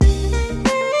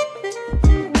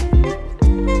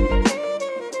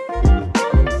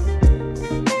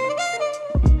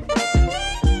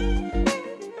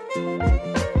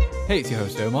Hey, it's your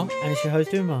host Omar, And it's your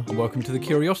host, Umar. and welcome to the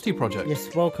Curiosity Project.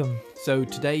 Yes, welcome. So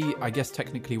today, I guess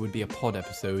technically would be a pod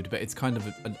episode, but it's kind of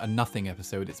a nothing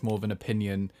episode. It's more of an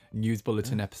opinion news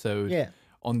bulletin episode Yeah.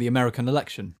 on the American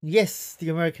election. Yes, the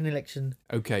American election.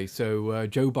 Okay, so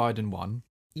Joe Biden won.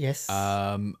 Yes.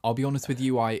 I'll be honest with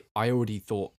you, I already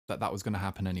thought that was going to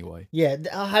happen anyway. Yeah,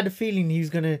 I had a feeling he was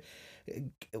going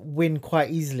to win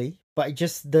quite easily, but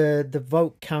just the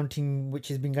vote counting, which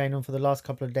has been going on for the last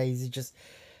couple of days, is just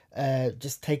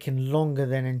taken longer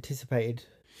than anticipated.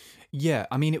 Yeah,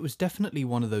 I mean, it was definitely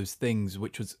one of those things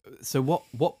which was so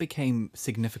what became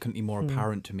significantly more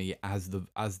apparent to me as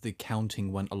the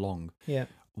counting went along Yeah.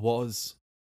 was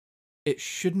it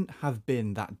shouldn't have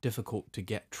been that difficult to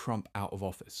get Trump out of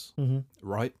office,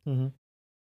 right? Mm-hmm.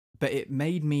 But it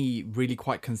made me really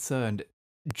quite concerned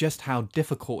just how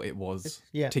difficult it was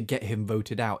Yeah. to get him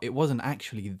voted out. It wasn't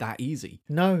actually that easy.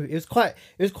 No, it was quite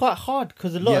hard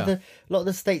because a lot Yeah. of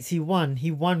the states he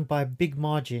won by a big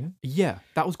margin. Yeah,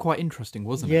 that was quite interesting,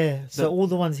 wasn't it? Yeah, so all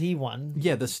the ones he won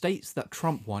Yeah, the states that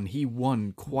Trump won, he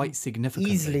won quite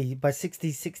significantly. easily by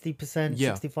 60%,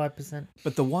 Yeah. 65%.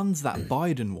 But the ones that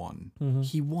Biden won,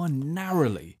 he won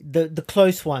narrowly. The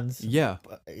close ones. Yeah,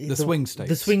 the swing states.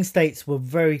 The swing states were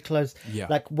very close. Yeah.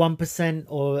 Like 1%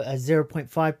 or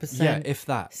 0.5%. Yeah, if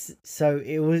that. So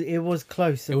it was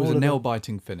close. It was a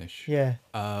nail-biting finish. Yeah.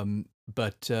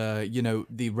 But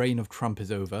the reign of Trump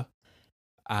is over,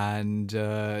 and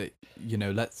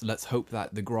let's hope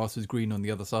that the grass is green on the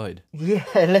other side. Yeah,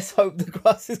 let's hope the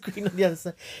grass is green on the other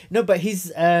side. No, but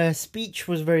his speech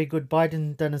was very good.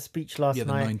 Biden done a speech last Yeah,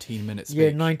 the night. 19-minute speech.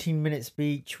 Yeah, 19-minute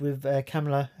speech with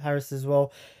Kamala Harris as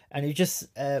well, and it just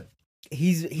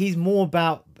he's more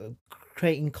about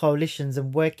creating coalitions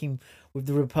and working with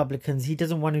the Republicans. He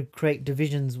doesn't want to create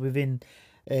divisions within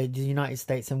the United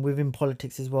States and within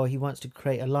politics as well. He wants to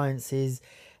create alliances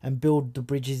and build the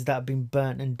bridges that have been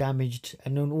burnt and damaged,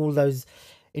 and on all those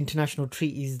international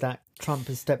treaties that Trump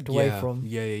has stepped away from.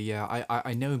 Yeah.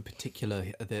 I know in particular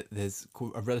that there's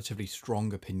a relatively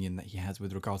strong opinion that he has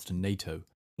with regards to NATO.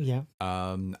 Yeah.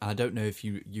 I don't know if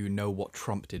you know what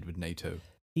Trump did with NATO.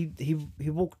 He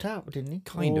walked out, didn't he?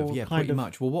 Kind of, pretty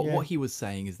much. Well, yeah. what he was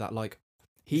saying is that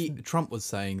Trump was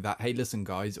saying that, hey, listen,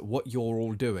 guys, what you're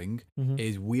all doing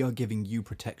is we are giving you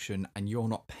protection and you're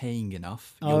not paying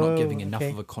enough. You're not giving enough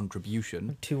of a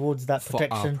contribution towards that for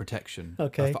our protection.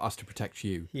 Okay. For us to protect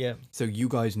you. Yeah. So you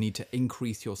guys need to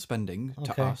increase your spending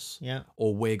to us, Yeah.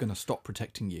 or we're going to stop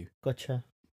protecting you. Gotcha.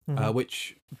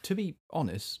 Which, to be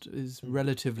honest, is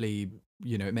relatively,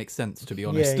 it makes sense, to be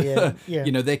honest.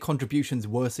 Yeah. Their contributions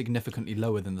were significantly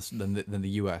lower than the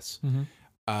US.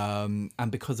 And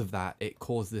because of that, it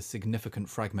caused this significant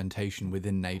fragmentation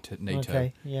within NATO.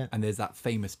 Okay, yeah. And there's that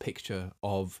famous picture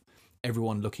of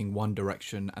everyone looking one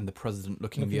direction and the president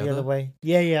looking the other other way.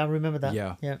 Yeah, I remember that.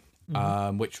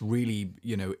 Yeah. Which really,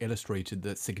 illustrated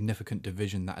the significant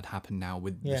division that had happened now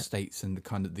with the states and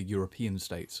the European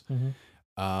states,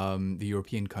 the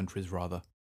European countries rather.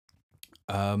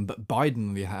 But Biden,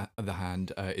 on the other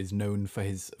hand, is known for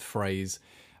his phrase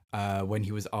when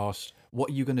he was asked, what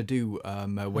are you going to do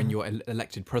when you're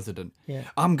elected president? Yeah.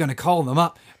 I'm going to call them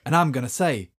up and I'm going to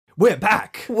say, we're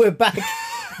back. We're back.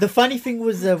 The funny thing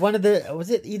was was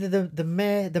it either the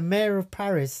mayor of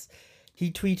Paris, he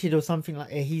tweeted or something like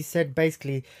he said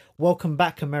basically, welcome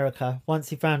back America, once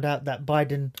he found out that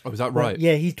Biden. Oh, is that right?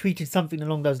 Yeah, he tweeted something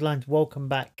along those lines, welcome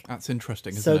back. That's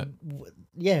interesting, isn't it?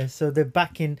 Yeah, so they're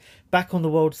back on the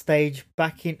world stage,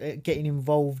 back in getting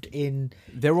involved in.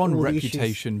 They're on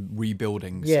reputation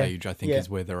rebuilding stage, I think, is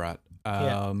where they're at.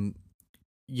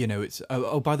 It's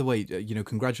by the way,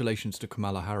 congratulations to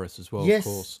Kamala Harris as well, yes, of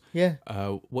course. Yeah.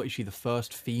 What is she? The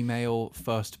first female,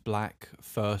 first black,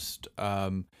 first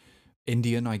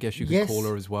Indian, I guess you could call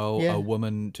her as well, a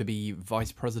woman to be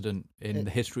vice president in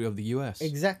the history of the US.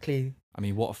 Exactly. I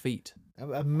mean, what a feat.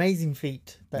 Amazing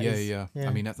feat. Yeah. I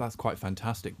mean, that's quite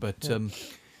fantastic.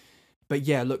 But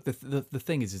yeah, look, the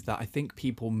thing is that I think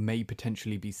people may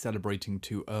potentially be celebrating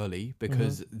too early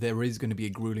because there is going to be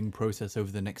a grueling process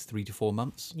over the next 3 to 4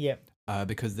 months. Yeah.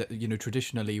 Because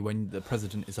traditionally when the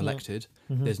president is elected,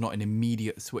 there's not an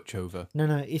immediate switchover.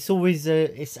 No, it's always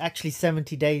it's actually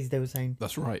 70 days. They were saying.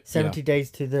 That's right. 70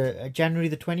 days to the January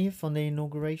the 20th on the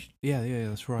inauguration. Yeah,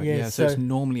 that's right. Yeah, so it's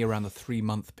normally around the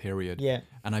 3-month period. Yeah.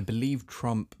 And I believe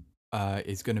Trump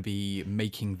is going to be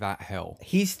making that hell.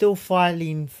 He's still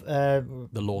filing The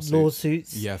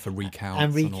lawsuits, yeah, for and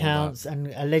recounts recounts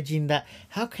and alleging that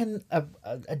how can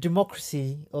a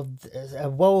democracy of a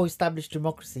well-established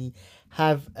democracy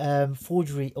have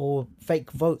forgery or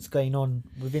fake votes going on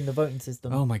within the voting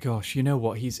system? Oh my gosh, you know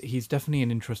what? He's definitely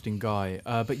an interesting guy.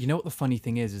 But you know what the funny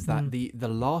thing is that the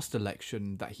last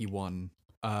election that he won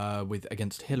with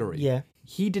against Hillary, Yeah.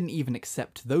 he didn't even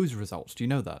accept those results. Do you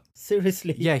know that?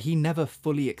 Seriously? Yeah, he never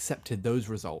fully accepted those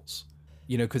results.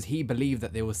 You know, because he believed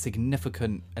that there was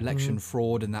significant election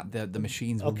fraud and that the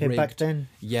machines were Okay, rigged. back then.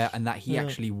 Yeah, and that he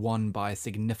actually won by a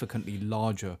significantly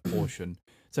larger portion.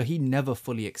 So he never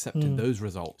fully accepted those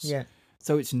results. Yeah.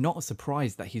 So it's not a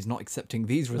surprise that he's not accepting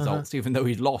these results, even though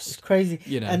he's lost. Crazy.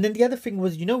 You know, And then the other thing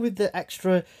was, you know, with the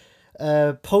extra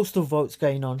postal votes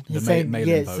going on, he's The saying,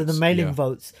 mail-in so the votes, mail-in yeah.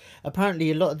 votes,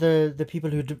 apparently a lot of the people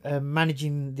who are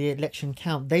managing the election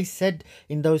count, they said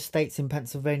in those states, in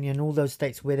Pennsylvania and all those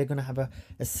states where they're going to have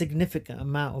a significant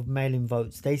amount of mail-in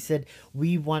votes, they said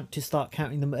we want to start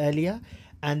counting them earlier.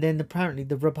 And then apparently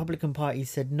the Republican Party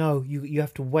said no, you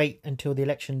have to wait until the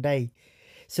election day.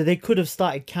 So they could have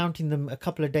started counting them a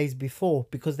couple of days before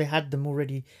because they had them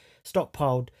already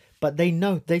stockpiled. But they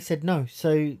said no.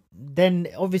 So then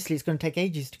obviously it's going to take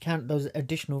ages to count those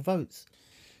additional votes.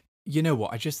 you know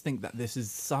what? I just think that this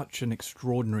is such an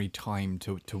extraordinary time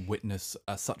to witness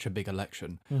such a big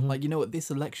election. Like, you know what? This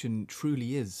election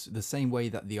truly is the same way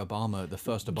that the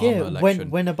first Obama election.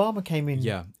 When Obama came in.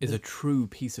 Yeah, is a true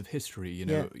piece of history. You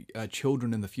know,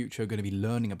 children in the future are going to be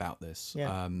learning about this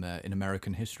in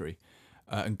American history.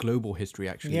 And global history,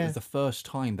 actually. It was the first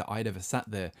time that I'd ever sat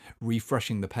there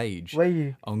refreshing the page Were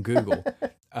you? on Google,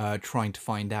 trying to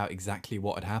find out exactly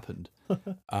what had happened.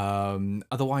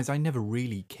 Otherwise, I never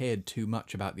really cared too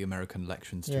much about the American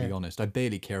elections, to be honest. I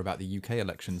barely care about the UK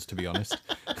elections, to be honest.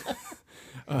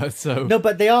 No,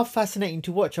 but they are fascinating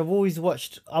to watch. I've watched the quite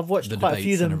a few of debates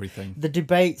and them. everything. The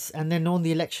debates, and then on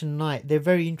the election night, they're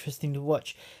very interesting to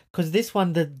watch. Because this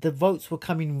one, the votes were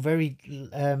coming very.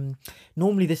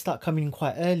 Normally, they start coming in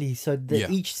quite early, so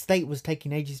each state was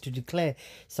taking ages to declare.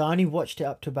 So I only watched it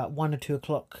up to about 1 or 2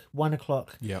 o'clock, 1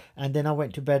 o'clock. Yeah. And then I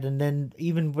went to bed, and then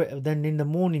then in the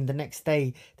morning, the next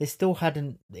day, they still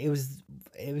hadn't. It was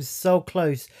so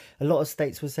close. A lot of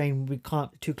states were saying we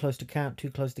can't, too close to count,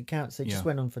 too close to count. So it just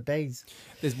went on for days.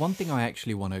 There's one thing I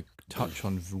actually want to touch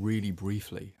on really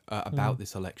briefly about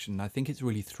this election. I think it's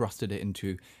really thrusted it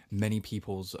into many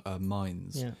people's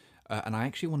minds. Yeah. And I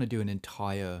actually want to do an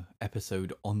entire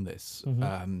episode on this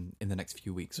in the next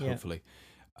few weeks, hopefully.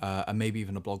 And maybe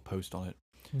even a blog post on it.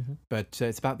 But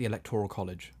it's about the Electoral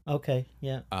College. Okay,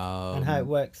 yeah. And how it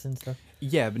works and stuff.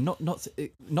 Yeah, but not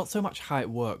so much how it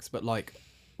works, but like,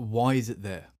 why is it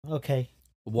there? Okay.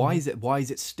 Why is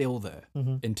it still there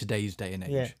in today's day and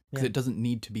age? Because it doesn't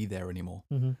need to be there anymore.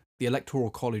 The Electoral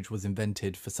College was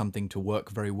invented for something to work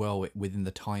very well within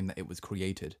the time that it was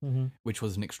created, which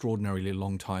was an extraordinarily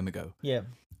long time ago. Yeah.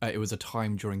 It was a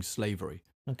time during slavery.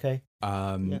 Okay.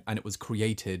 And it was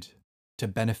created to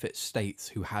benefit states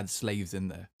who had slaves in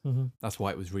there. That's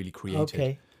why it was really created.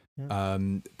 Okay. Yeah.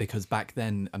 Because back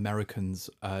then, American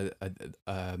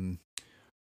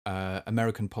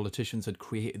politicians had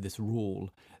created this rule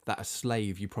that a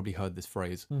slave, you probably heard this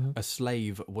phrase, a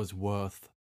slave was worth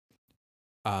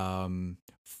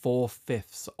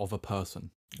 4/5 of a person.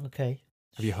 Okay.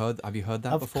 Have you heard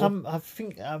that before? I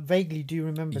think I vaguely do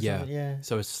remember. Yeah. Yeah.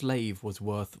 So a slave was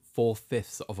worth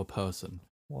 4/5 of a person.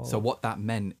 Whoa. So what that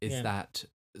meant is that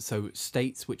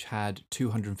states which had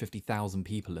 250,000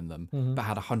 people in them but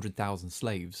had 100,000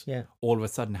 slaves, all of a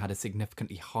sudden had a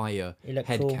significantly higher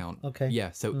head count. Okay.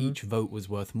 Yeah. So each vote was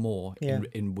worth more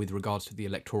in with regards to the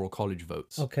Electoral College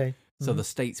votes. Okay. So the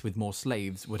states with more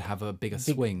slaves would have a bigger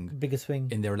swing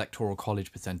in their Electoral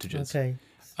College percentages. Okay.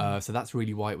 So that's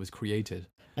really why it was created.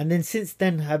 And then since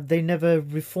then, have they never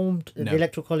reformed? No. The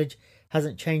Electoral College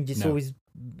hasn't changed. It's always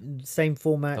same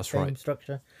format, That's same right.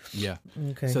 structure. Yeah.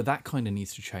 Okay. So that kind of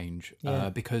needs to change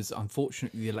because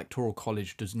unfortunately the Electoral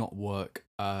College does not work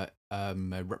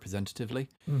representatively.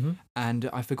 And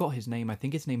I forgot his name. I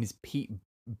think his name is Pete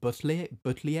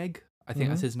Buttigieg. I think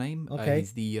that's his name. Okay.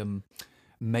 He's the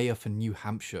mayor for New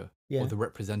Hampshire or the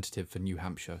representative for New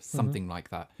Hampshire, something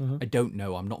like that. I don't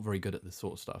know. I'm not very good at this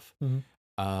sort of stuff.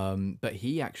 But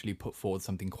he actually put forward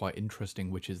something quite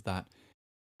interesting, which is that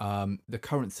the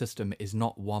current system is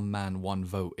not one man, one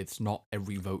vote. It's not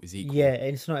every vote is equal. Yeah,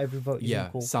 it's not every vote is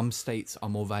equal. Some states are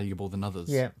more valuable than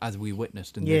others, as we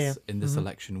witnessed in this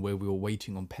election where we were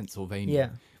waiting on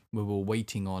Pennsylvania. We were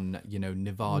waiting on,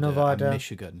 Nevada, Nevada and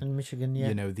Michigan. and Michigan,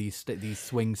 yeah. These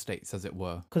swing states, as it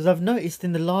were. Because I've noticed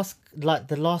in the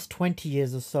last 20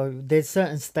 years or so, there's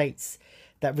certain states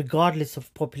that, regardless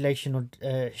of population, or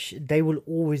they will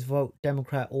always vote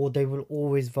Democrat or they will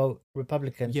always vote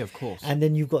Republican. Yeah, of course. And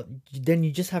then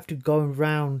you just have to go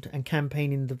around and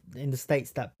campaign in the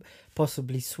states that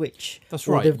possibly switch. That's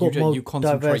or right. they've got more You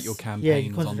concentrate diverse- your yeah, you campaigns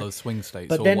on concentrate- those swing states,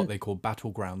 But or then what they call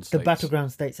battleground the states.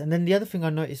 battleground states. And then the other thing I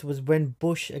noticed was when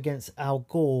Bush against Al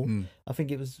Gore, I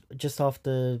think it was just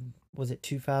after, was it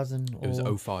 2000 or It was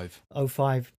 05.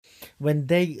 05, when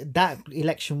that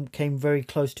election came very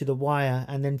close to the wire,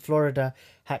 and then Florida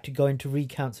had to go into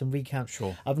recounts.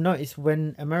 Sure. I've noticed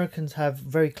when Americans have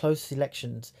very close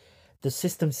elections, the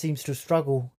system seems to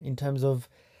struggle in terms of,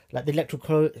 like, the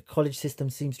electoral college system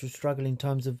seems to struggle in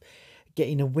terms of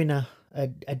getting a winner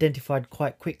identified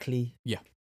quite quickly. Yeah.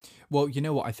 Well, you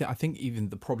know what? I think even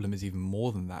the problem is even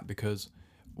more than that, because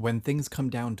when things come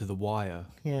down to the wire,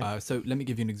 so let me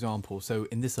give you an example. So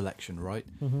in this election, right,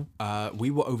 we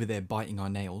were over there biting our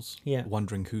nails,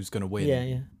 wondering who's going to win.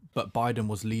 Yeah. But Biden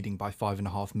was leading by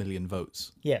 5.5 million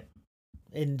votes. Yeah.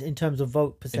 In terms of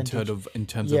vote percentage. In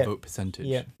terms of vote percentage.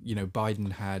 Yeah.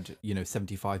 Biden had,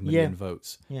 75 million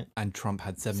votes, and Trump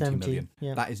had 70 million.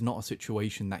 Yeah. That is not a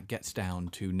situation that gets down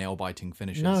to nail-biting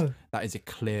finishes. No. That is a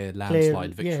clear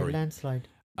landslide victory. Yeah, landslide.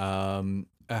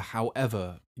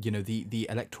 However, the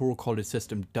electoral college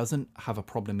system doesn't have a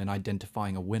problem in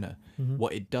identifying a winner.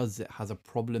 What it does, it has a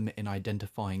problem in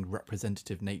identifying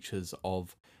representative natures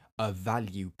of a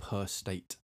value per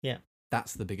state. Yeah.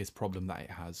 That's the biggest problem that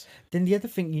it has. Then the other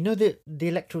thing, the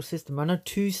electoral system, I know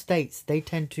 2 states, they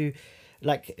tend to,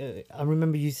 like, I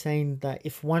remember you saying that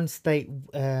if one state,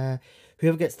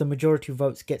 whoever gets the majority of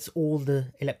votes gets all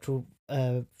the electoral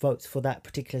votes for that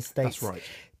particular state. That's right.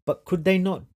 But could they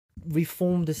not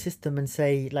reform the system and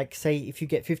say if you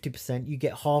get 50%, you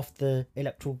get half the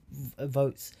electoral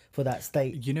votes for that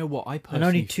state? You know what, I personally and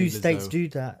only 2 feel states as though, do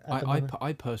that at the moment.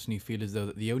 I personally feel as though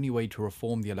that the only way to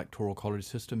reform the electoral college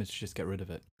system is to just get rid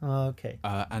of it. Oh, okay.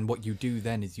 And what you do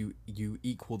then is you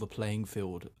equal the playing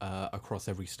field across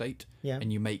every state,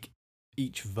 and you make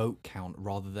each vote count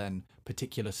rather than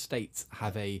particular states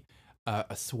have a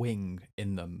swing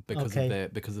in them because of their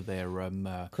because of the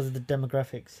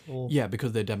demographics, or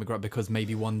because they're Democrat, because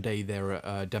maybe one day they're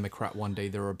a Democrat, one day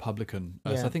they're a Republican.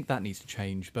 So I think that needs to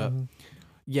change. But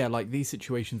like these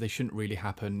situations, they shouldn't really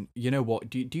happen. You know what?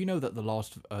 Do you know that the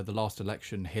last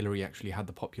election, Hillary actually had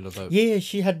the popular vote? Yeah,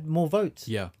 she had more votes.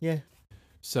 Yeah.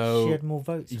 So she had more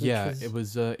votes. It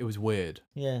was weird.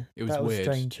 Yeah, it was weird,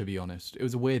 strange. to be honest. It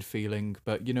was a weird feeling.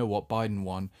 But you know what? Biden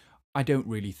won. I don't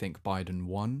really think Biden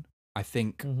won. I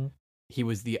think he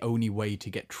was the only way to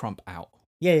get Trump out.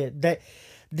 Yeah.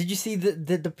 Did you see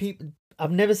the people?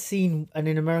 I've never seen an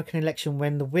American election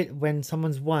when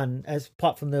someone's won, as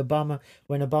apart from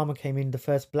when Obama came in, the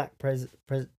first black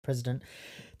president,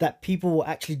 that people were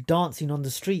actually dancing on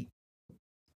the street.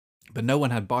 But no one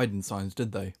had Biden signs,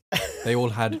 did they? They all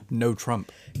had no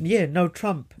Trump. Yeah, no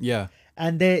Trump. Yeah.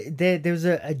 And there was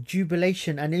a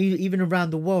jubilation, and even around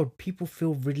the world, people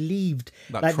feel relieved.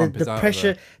 That like Trump is out of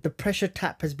there. The pressure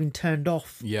tap has been turned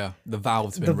off. Yeah, the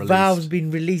valve's been released. The valve's been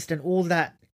released, and all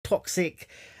that toxic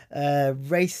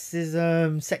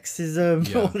racism,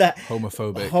 sexism, all that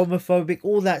homophobic,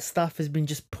 all that stuff has been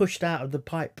just pushed out of the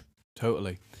pipe.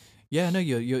 Totally. Yeah, no,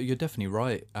 you're definitely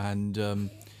right, and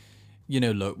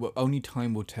look, only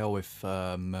time will tell if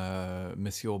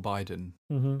Monsieur Biden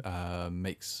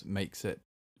makes it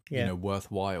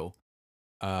worthwhile,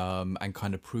 and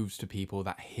kind of proves to people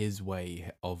that his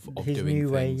way of his doing new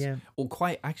things, way, or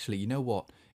quite actually, you know what,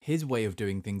 his way of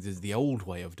doing things is the old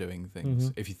way of doing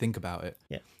things. If you think about it,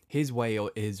 his way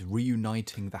is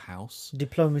reuniting the House,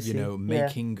 diplomacy,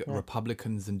 making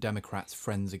Republicans and Democrats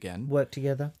friends again, work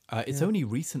together. It's only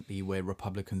recently where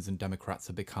Republicans and Democrats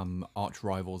have become arch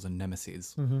rivals and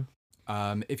nemesis.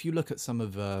 If you look at some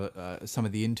of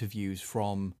the interviews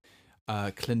from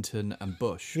Clinton and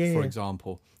Bush, for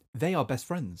example, they are best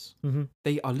friends.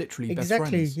 They are literally best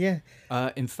friends.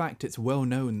 In fact, it's well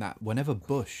known that whenever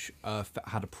Bush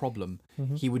had a problem,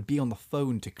 he would be on the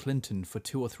phone to Clinton for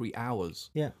 2 or 3 hours.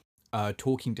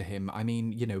 Talking to him. I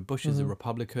mean, Bush is a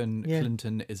Republican,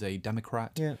 Clinton is a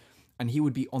Democrat. And he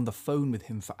would be on the phone with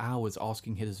him for hours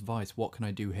asking his advice. What can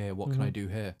I do here? What can I do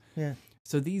here?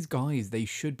 So these guys, they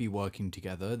should be working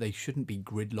together. They shouldn't be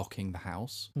gridlocking the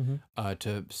House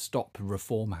to stop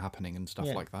reform happening and stuff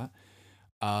like that.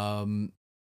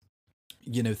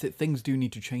 you know, things do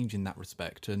need to change in that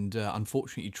respect. And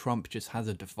unfortunately, Trump just has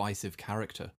a divisive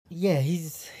character. Yeah,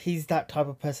 he's that type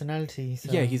of personality.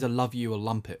 So. Yeah, he's a love you or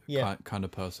lump it kind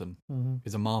of person.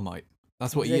 He's a Marmite.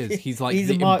 That's what he is. He's like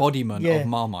the embodiment of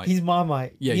Marmite. He's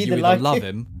Marmite. Yeah, you either love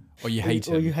him or you hate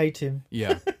him. Or you hate him.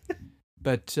 Yeah.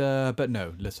 But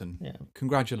no, listen. Yeah.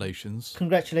 Congratulations.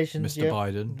 Congratulations, Mr.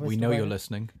 Biden. We know you're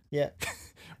listening. Yeah.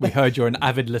 We heard you're an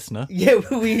avid listener. Yeah,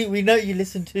 we know you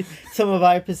listen to some of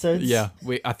our episodes. Yeah,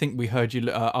 I think we heard you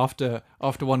after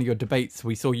one of your debates.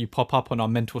 We saw you pop up on our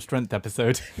mental strength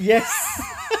episode. Yes.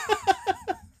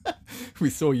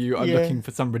 We saw you looking for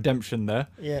some redemption there.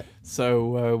 Yeah.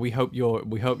 So we hope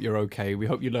you're okay. We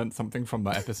hope you learned something from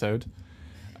that episode.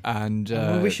 And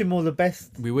we wish him all the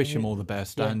best. We wish him all the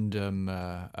best, and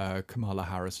Kamala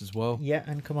Harris as well. Yeah,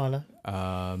 and Kamala.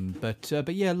 But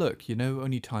yeah, look, you know,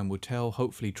 only time will tell.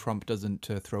 Hopefully, Trump doesn't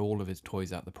throw all of his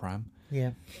toys out the pram.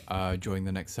 Yeah. During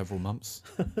the next several months.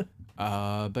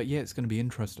 But yeah, it's going to be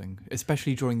interesting,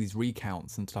 especially during these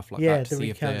recounts and stuff like that.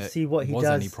 To see what he does.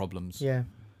 Any problems. Yeah,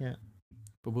 yeah.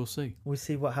 But we'll see. We'll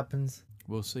see what happens.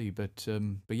 We'll see, but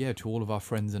yeah, to all of our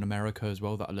friends in America as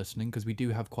well that are listening, because we do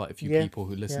have quite a few people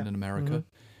who listen in America.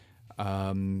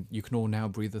 You can all now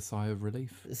breathe a sigh of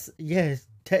relief. Yeah,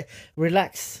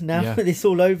 relax now. Yeah. It's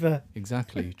all over.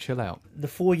 Exactly, chill out. The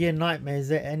 4-year nightmares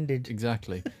ended.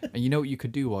 Exactly. And you know what you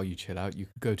could do while you chill out? You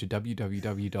could go to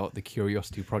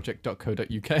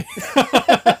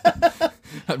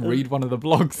www.thecuriosityproject.co.uk and read one of the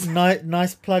blogs.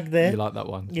 Nice plug there. You like that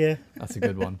one? Yeah, that's a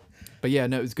good one. But yeah,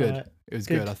 no, it was good. It was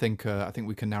good. I think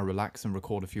we can now relax and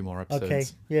record a few more episodes. Okay.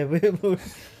 Yeah.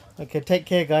 Okay. Take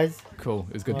care, guys. Cool.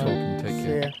 It was good talking. Take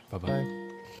care. Bye-bye. Bye.